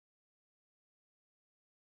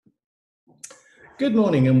Good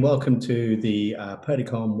morning and welcome to the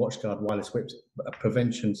Purdicom WatchGuard Wireless WIPS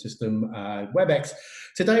Prevention System WebEx.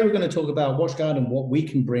 Today we're going to talk about WatchGuard and what we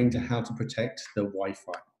can bring to how to protect the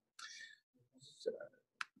Wi-Fi. So,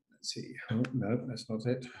 let's see. Oh, no, that's not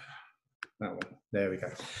it. That one. There we go.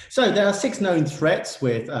 So there are 6 known threats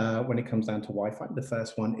with when it comes down to Wi-Fi. The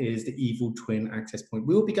first one is the evil twin access point.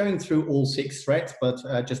 We will be going through all 6 threats, but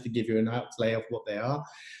just to give you an outlay of what they are.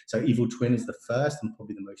 So evil twin is the first and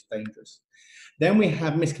probably the most dangerous. Then we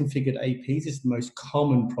have misconfigured APs. This is the most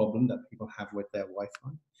common problem that people have with their Wi-Fi.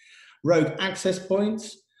 Rogue access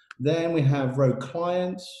points. Then we have rogue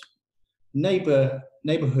clients,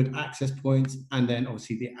 neighborhood access points, and then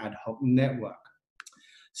obviously the ad hoc network.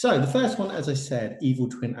 So the first one, as I said, evil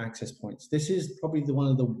twin access points. This is probably one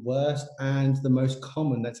of the worst and the most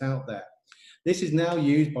common that's out there. This is now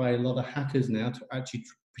used by a lot of hackers now to actually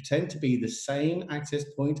pretend to be the same access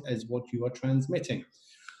point as what you are transmitting.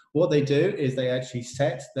 What they do is they actually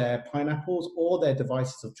set their pineapples or their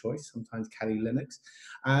devices of choice, sometimes Kali Linux,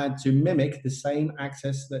 to mimic the same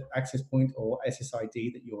access point or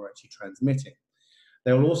SSID that you're actually transmitting.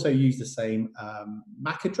 They will also use the same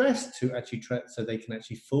MAC address to actually so they can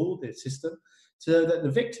actually fool the system, so that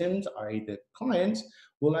the victims, i.e. the client,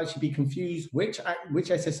 will actually be confused which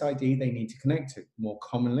SSID they need to connect to. More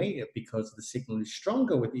commonly, because the signal is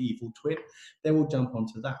stronger with the evil twin, they will jump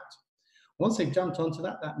onto that. Once they've jumped onto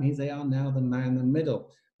that, that means they are now the man in the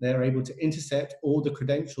middle. They're able to intercept all the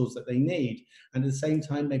credentials that they need, and at the same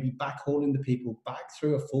time maybe backhauling the people back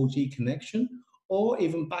through a 4G connection, or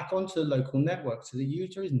even back onto the local network, so the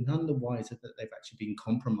user is none the wiser that they've actually been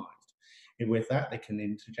compromised. And with that, they can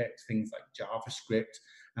interject things like JavaScript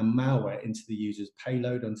and malware into the user's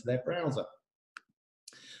payload onto their browser.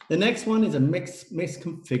 The next one is a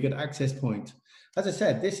misconfigured access point. As I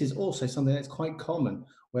said, this is also something that's quite common,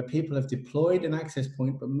 where people have deployed an access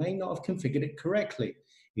point but may not have configured it correctly.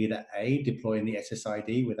 Either A, deploying the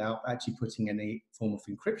SSID without actually putting any form of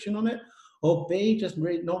encryption on it, or B, just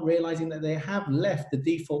not realizing that they have left the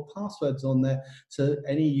default passwords on there, so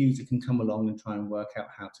any user can come along and try and work out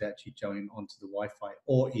how to actually join onto the Wi-Fi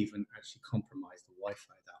or even actually compromise the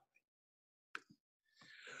Wi-Fi that way.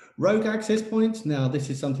 Rogue access points, now this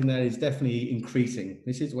is something that is definitely increasing.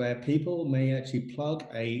 This is where people may actually plug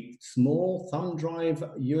a small thumb drive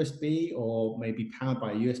USB or maybe powered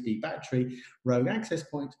by a USB battery rogue access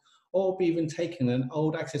point, or even taking an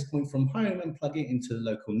old access point from home and plug it into the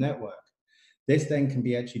local network. This then can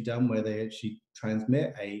be actually done where they actually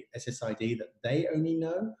transmit a SSID that they only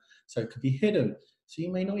know, so it could be hidden. So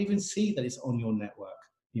you may not even see that it's on your network.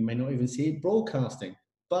 You may not even see it broadcasting,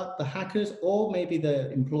 but the hackers or maybe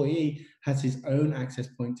the employee has his own access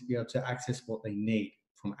point to be able to access what they need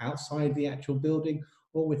from outside the actual building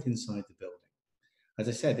or within inside the building. As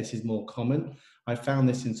I said, this is more common. I found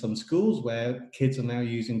this in some schools where kids are now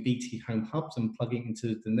using BT home hubs and plugging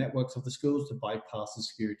into the networks of the schools to bypass the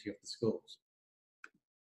security of the schools.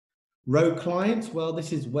 Rogue clients, well,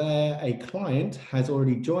 this is where a client has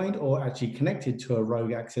already joined or actually connected to a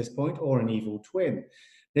rogue access point or an evil twin.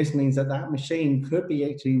 This means that that machine could be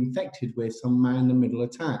actually infected with some man-in-the-middle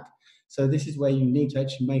attack. So this is where you need to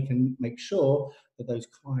actually make sure that those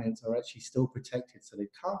clients are actually still protected, so they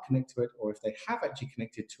can't connect to it, or if they have actually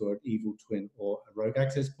connected to an evil twin or a rogue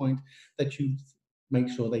access point, that you make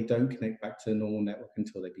sure they don't connect back to the normal network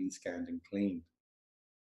until they've been scanned and cleaned.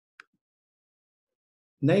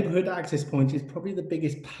 Neighborhood access point is probably the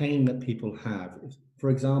biggest pain that people have.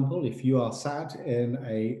 For example, if you are sat in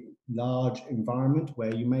a large environment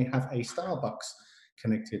where you may have a Starbucks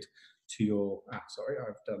connected to your, sorry,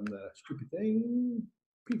 I've done the stupid thing,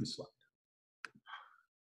 previous slide.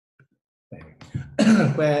 There.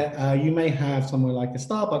 Where you may have somewhere like a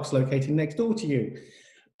Starbucks located next door to you.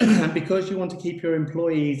 And because you want to keep your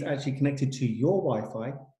employees actually connected to your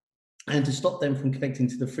Wi-Fi, and to stop them from connecting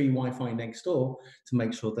to the free Wi-Fi next door, to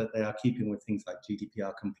make sure that they are keeping with things like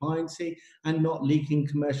GDPR compliancy and not leaking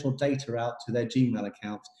commercial data out to their Gmail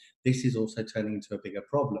accounts, this is also turning into a bigger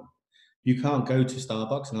problem. You can't go to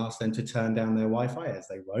Starbucks and ask them to turn down their Wi-Fi, as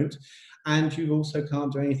they won't, and you also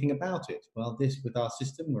can't do anything about it. Well, with our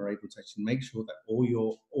system, we're able to actually make sure that all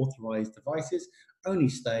your authorized devices only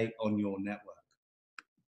stay on your network.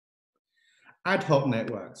 Ad hoc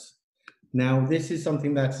networks. Now, this is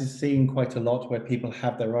something that is seen quite a lot where people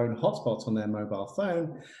have their own hotspots on their mobile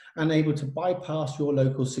phone and able to bypass your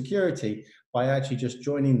local security by actually just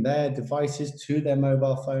joining their devices to their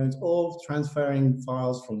mobile phones or transferring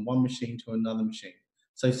files from one machine to another machine.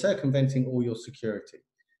 So circumventing all your security.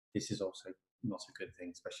 This is also not a good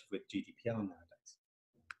thing, especially with GDPR nowadays.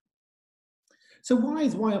 So why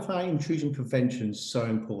is Wi-Fi intrusion prevention so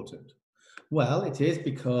important? Well, it is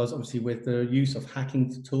because obviously with the use of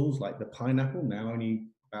hacking tools like the Pineapple, now only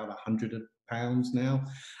about £100 now,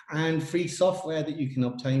 and free software that you can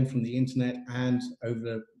obtain from the internet and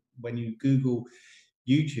when you Google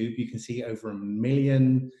YouTube, you can see over 1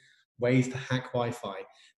 million ways to hack Wi-Fi.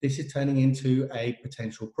 This is turning into a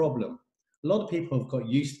potential problem. A lot of people have got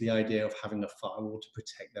used to the idea of having a firewall to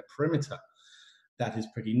protect their perimeter. That is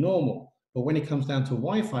pretty normal. But when it comes down to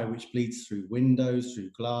Wi-Fi, which bleeds through windows, through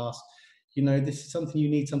glass, this is something you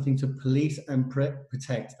need something to police and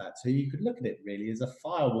protect that. So you could look at it really as a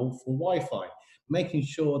firewall for Wi-Fi, making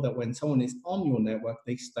sure that when someone is on your network,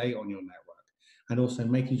 they stay on your network, and also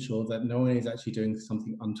making sure that no one is actually doing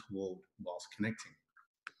something untoward whilst connecting.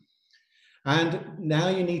 And now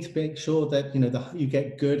you need to make sure that you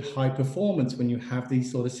get good high performance when you have these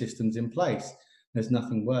sort of systems in place. There's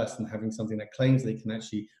nothing worse than having something that claims they can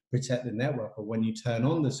actually protect the network, but when you turn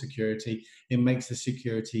on the security, it makes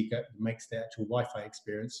makes the actual Wi-Fi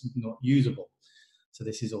experience not usable. So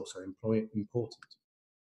this is also important.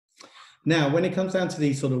 Now, when it comes down to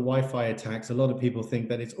these sort of Wi-Fi attacks, a lot of people think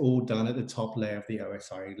that it's all done at the top layer of the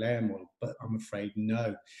OSI layer model, but I'm afraid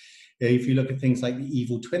no. If you look at things like the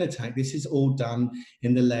evil twin attack, this is all done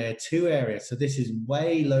in the layer 2 area. So this is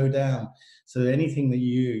way low down. So anything that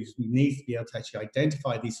you use, you need to be able to actually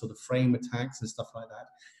identify these sort of frame attacks and stuff like that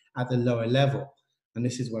at the lower level. And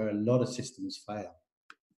this is where a lot of systems fail.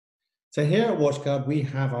 So here at WatchGuard, we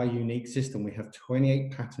have our unique system. We have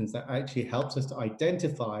 28 patterns that actually helps us to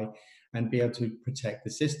identify and be able to protect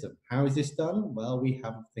the system. How is this done? Well, we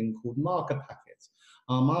have a thing called marker packets.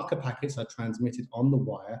 Our marker packets are transmitted on the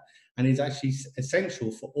wire and is actually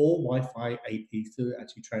essential for all Wi-Fi APs to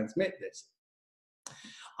actually transmit this.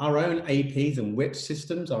 Our own APs and WIPS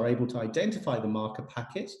systems are able to identify the marker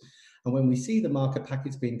packets. And when we see the marker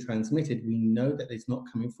packets being transmitted, we know that it's not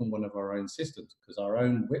coming from one of our own systems, because our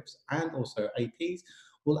own WIPS and also APs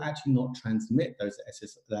will actually not transmit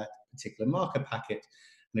that particular marker packet.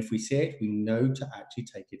 And if we see it, we know to actually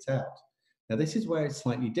take it out. Now, this is where it's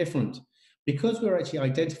slightly different. Because we're actually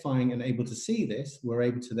identifying and able to see this, we're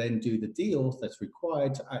able to then do the deal that's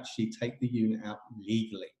required to actually take the unit out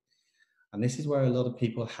legally. And this is where a lot of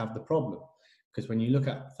people have the problem. Because when you look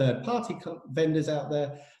at third-party vendors out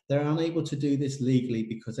there, they're unable to do this legally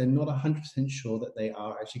because they're not 100% sure that they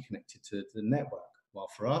are actually connected to the network. While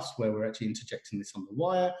for us, where we're actually interjecting this on the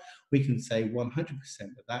wire, we can say 100%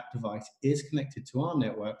 that that device is connected to our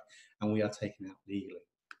network and we are taken out legally.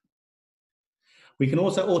 We can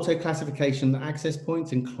also auto-classification access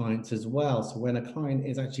points and clients as well. So when a client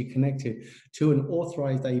is actually connected to an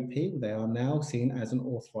authorized AP, they are now seen as an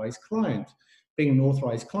authorized client. Being an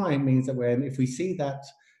authorized client means that if we see that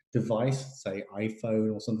device, say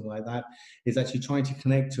iPhone or something like that, is actually trying to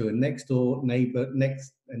connect to a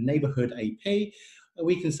neighborhood AP,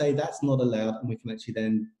 we can say that's not allowed, and we can actually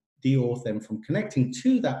then deauth them from connecting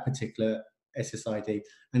to that particular SSID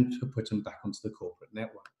and to put them back onto the corporate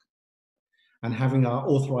network. And having our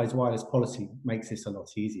authorized wireless policy makes this a lot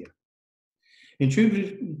easier.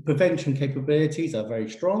 Intrusion prevention capabilities are very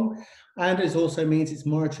strong, and it also means it's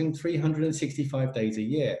monitoring 365 days a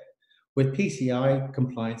year. With PCI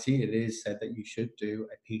compliancy, it is said that you should do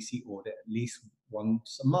a PC audit at least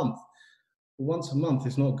once a month. Once a month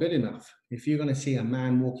is not good enough. If you're going to see a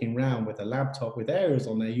man walking around with a laptop with errors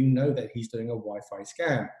on there, you know that he's doing a Wi-Fi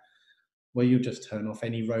scan, where you just turn off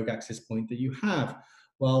any rogue access point that you have.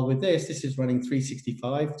 Well, with this is running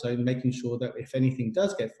 365, so making sure that if anything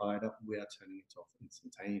does get fired up, we are turning it off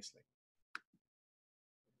instantaneously.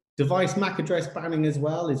 Device MAC address banning as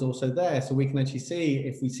well is also there, so we can actually see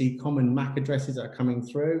if we see common MAC addresses that are coming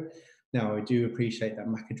through. Now, I do appreciate that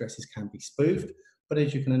MAC addresses can be spoofed, but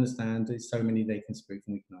as you can understand, there's so many they can spoof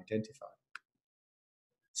and we can identify.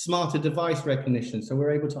 Smarter device recognition, so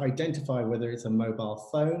we're able to identify whether it's a mobile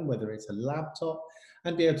phone, whether it's a laptop,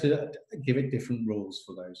 and be able to give it different rules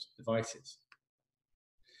for those devices.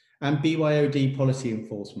 And BYOD policy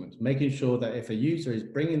enforcement, making sure that if a user is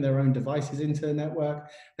bringing their own devices into the network,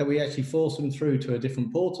 that we actually force them through to a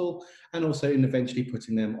different portal, and also in eventually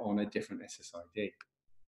putting them on a different SSID.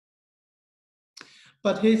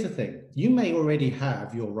 But here's the thing, you may already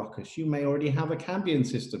have your Ruckus, you may already have a Cambian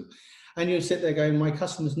system, and you'll sit there going, my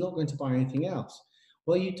customer's not going to buy anything else.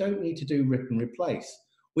 Well, you don't need to do rip and replace.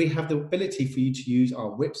 We have the ability for you to use our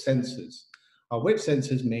WIP sensors. Our WIP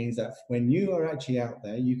sensors means that when you are actually out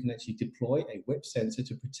there, you can actually deploy a WIP sensor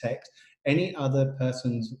to protect any other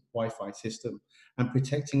person's Wi-Fi system, and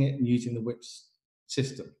protecting it using the WIP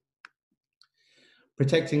system.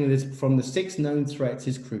 Protecting this from the 6 known threats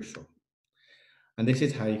is crucial. And this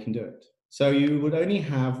is how you can do it. So you would only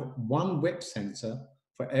have one WIP sensor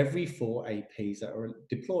for every 4 APs that are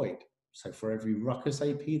deployed. So for every ruckus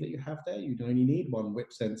AP that you have there, you only need one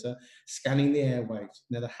WIP sensor scanning the airwaves.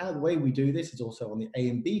 Now the way we do this is also on the A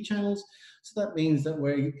and B channels. So that means that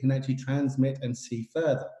we can actually transmit and see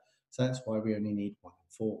further. So that's why we only need 1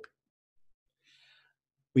 and 4.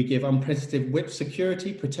 We give unprecedented WIP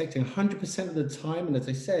security, protecting 100% of the time. And as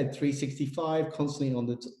I said, 365, constantly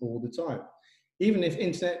on all the time. Even if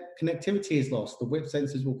internet connectivity is lost, the WIP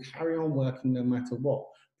sensors will carry on working no matter what,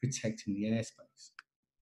 protecting the airspace.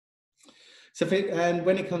 So and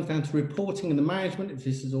when it comes down to reporting and the management,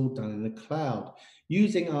 this is all done in the cloud.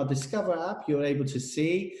 Using our Discover app, you're able to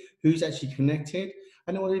see who's actually connected,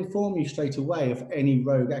 and it will inform you straight away of any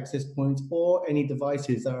rogue access points or any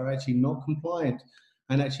devices that are actually not compliant,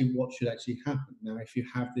 and actually what should actually happen. Now, if you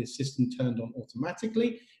have this system turned on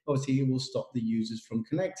automatically, obviously it will stop the users from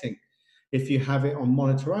connecting. If you have it on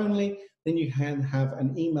monitor only, then you can have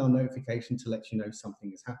an email notification to let you know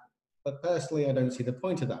something has happened. But personally, I don't see the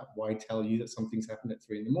point of that. Why tell you that something's happened at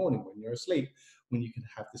 3 in the morning when you're asleep, when you can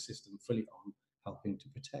have the system fully on, helping to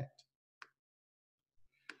protect?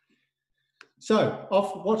 So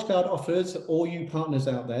WatchGuard offers all you partners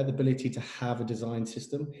out there the ability to have a design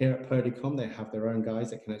system. Here at Purdicom, they have their own guys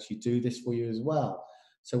that can actually do this for you as well.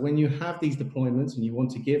 So when you have these deployments and you want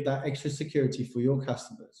to give that extra security for your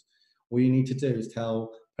customers, all you need to do is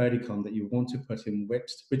tell Purdicom that you want to put in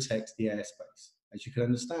WIPs to protect the airspace. As you can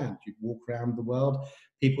understand, you walk around the world,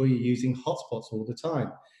 people are using hotspots all the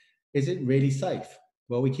time. Is it really safe?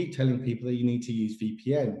 Well, we keep telling people that you need to use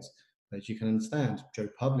VPNs. As you can understand, Joe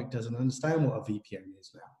Public doesn't understand what a VPN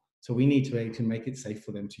is now. So we need to make it safe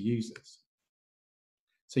for them to use this.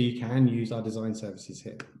 So you can use our design services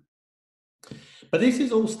here. But this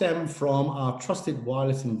is all stemmed from our trusted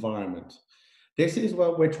wireless environment. This is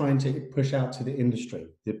what we're trying to push out to the industry,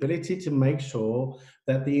 the ability to make sure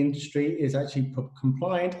that the industry is actually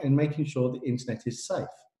compliant and making sure the internet is safe,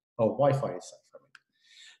 or Wi-Fi is safe.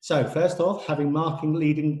 So first off, having market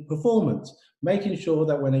leading performance, making sure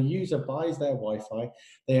that when a user buys their Wi-Fi,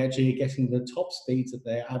 they actually are getting the top speeds that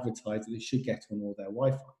they're advertised that they should get on all their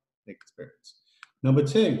Wi-Fi experience. Number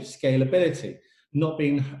 2, scalability, not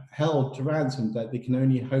being held to ransom that they can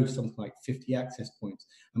only host something like 50 access points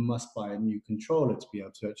and must buy a new controller to be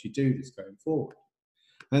able to actually do this going forward.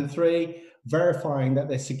 And 3, verifying that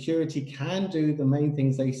their security can do the main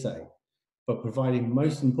things they say, but providing,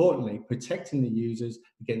 most importantly, protecting the users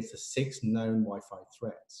against the 6 known Wi-Fi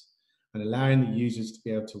threats and allowing the users to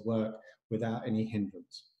be able to work without any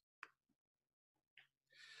hindrance.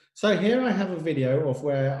 So here I have a video of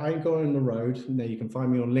where I go on the road. Now you can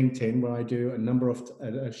find me on LinkedIn, where I do a number of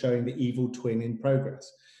showing the evil twin in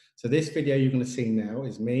progress. So this video you're going to see now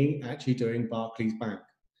is me actually doing Barclays Bank.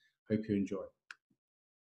 Hope you enjoy.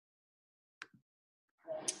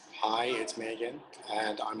 Hi, it's me again,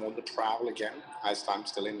 and I'm on the prowl again, as I'm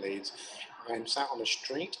still in Leeds. I'm sat on a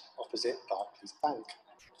street opposite Barclays Bank.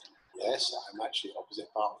 Yes, I'm actually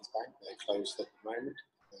opposite Barclays Bank. They're closed at the moment,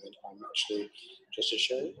 and I'm actually, just to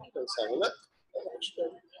show you, let's have a look.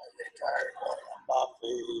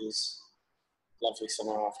 Barclays, lovely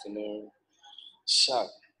summer afternoon. So,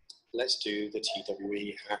 let's do the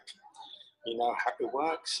TWE hack. You know how it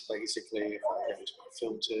works. Basically, if I go to my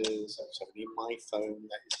filters, there's only my phone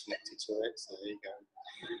that is connected to it. So there you go.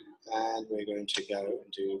 And we're going to go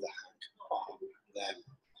and do the hack on them.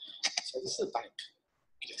 So this is a bank.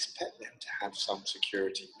 You'd expect them to have some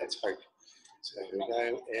security. Let's hope. So we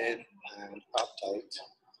go in and update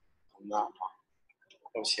on that one.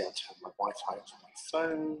 Obviously, I'll turn my Wi-Fi off on my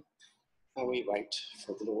phone. And we wait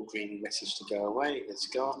for the little green message to go away. It's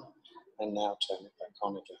gone. And now turn it back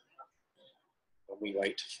on again. We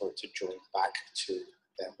wait for it to join back to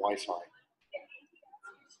their Wi-Fi.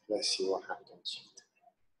 Let's see what happens.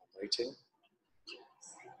 I'm waiting.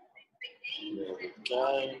 There we go.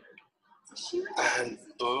 And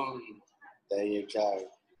boom, there you go.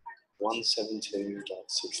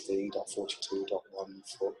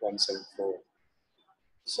 172.16.42.174.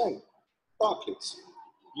 So, Barclays,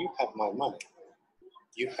 you have my money.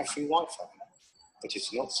 You have free Wi-Fi, but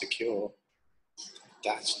it's not secure.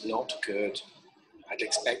 That's not good. I'd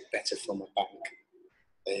expect better from a bank.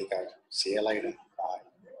 There you go. See you later. Bye.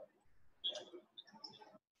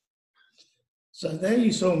 So there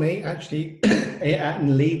you saw me actually at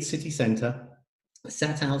Leeds City Centre,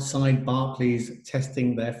 sat outside Barclays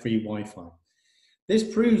testing their free Wi-Fi. This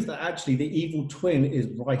proves that actually the evil twin is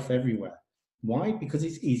rife everywhere. Why? Because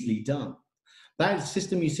it's easily done. That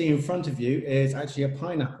system you see in front of you is actually a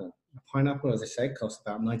Pineapple. A Pineapple, as I said, costs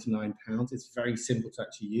about £99. It's very simple to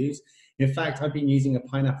actually use. In fact, I've been using a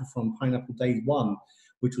Pineapple from Pineapple Day 1,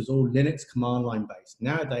 which was all Linux command line based.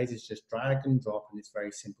 Nowadays, it's just drag and drop, and it's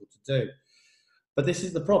very simple to do. But this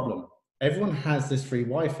is the problem. Everyone has this free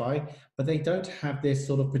Wi-Fi, but they don't have this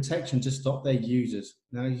sort of protection to stop their users.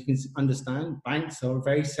 Now you can understand banks are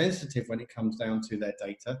very sensitive when it comes down to their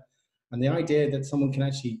data. And the idea that someone can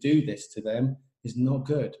actually do this to them is not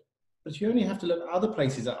good. But you only have to look at other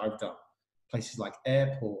places that I've done. Places like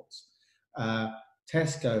airports,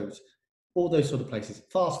 Tesco's, all those sort of places,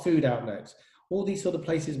 fast food outlets, all these sort of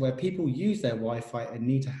places where people use their Wi-Fi and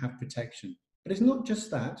need to have protection. But it's not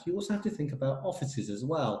just that, you also have to think about offices as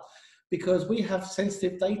well, because we have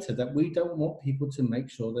sensitive data that we don't want people to make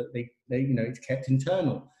sure that they it's kept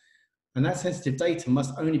internal. And that sensitive data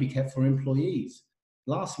must only be kept for employees.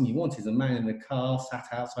 Last thing you want is a man in the car, sat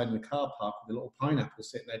outside in the car park with a little pineapple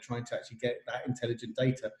sitting there trying to actually get that intelligent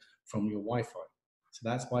data from your Wi-Fi. So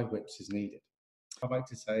that's why WIPS is needed. I'd like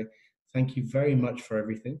to say thank you very much for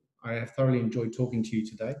everything. I have thoroughly enjoyed talking to you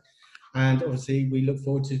today. And obviously, we look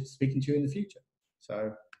forward to speaking to you in the future.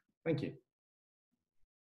 So thank you.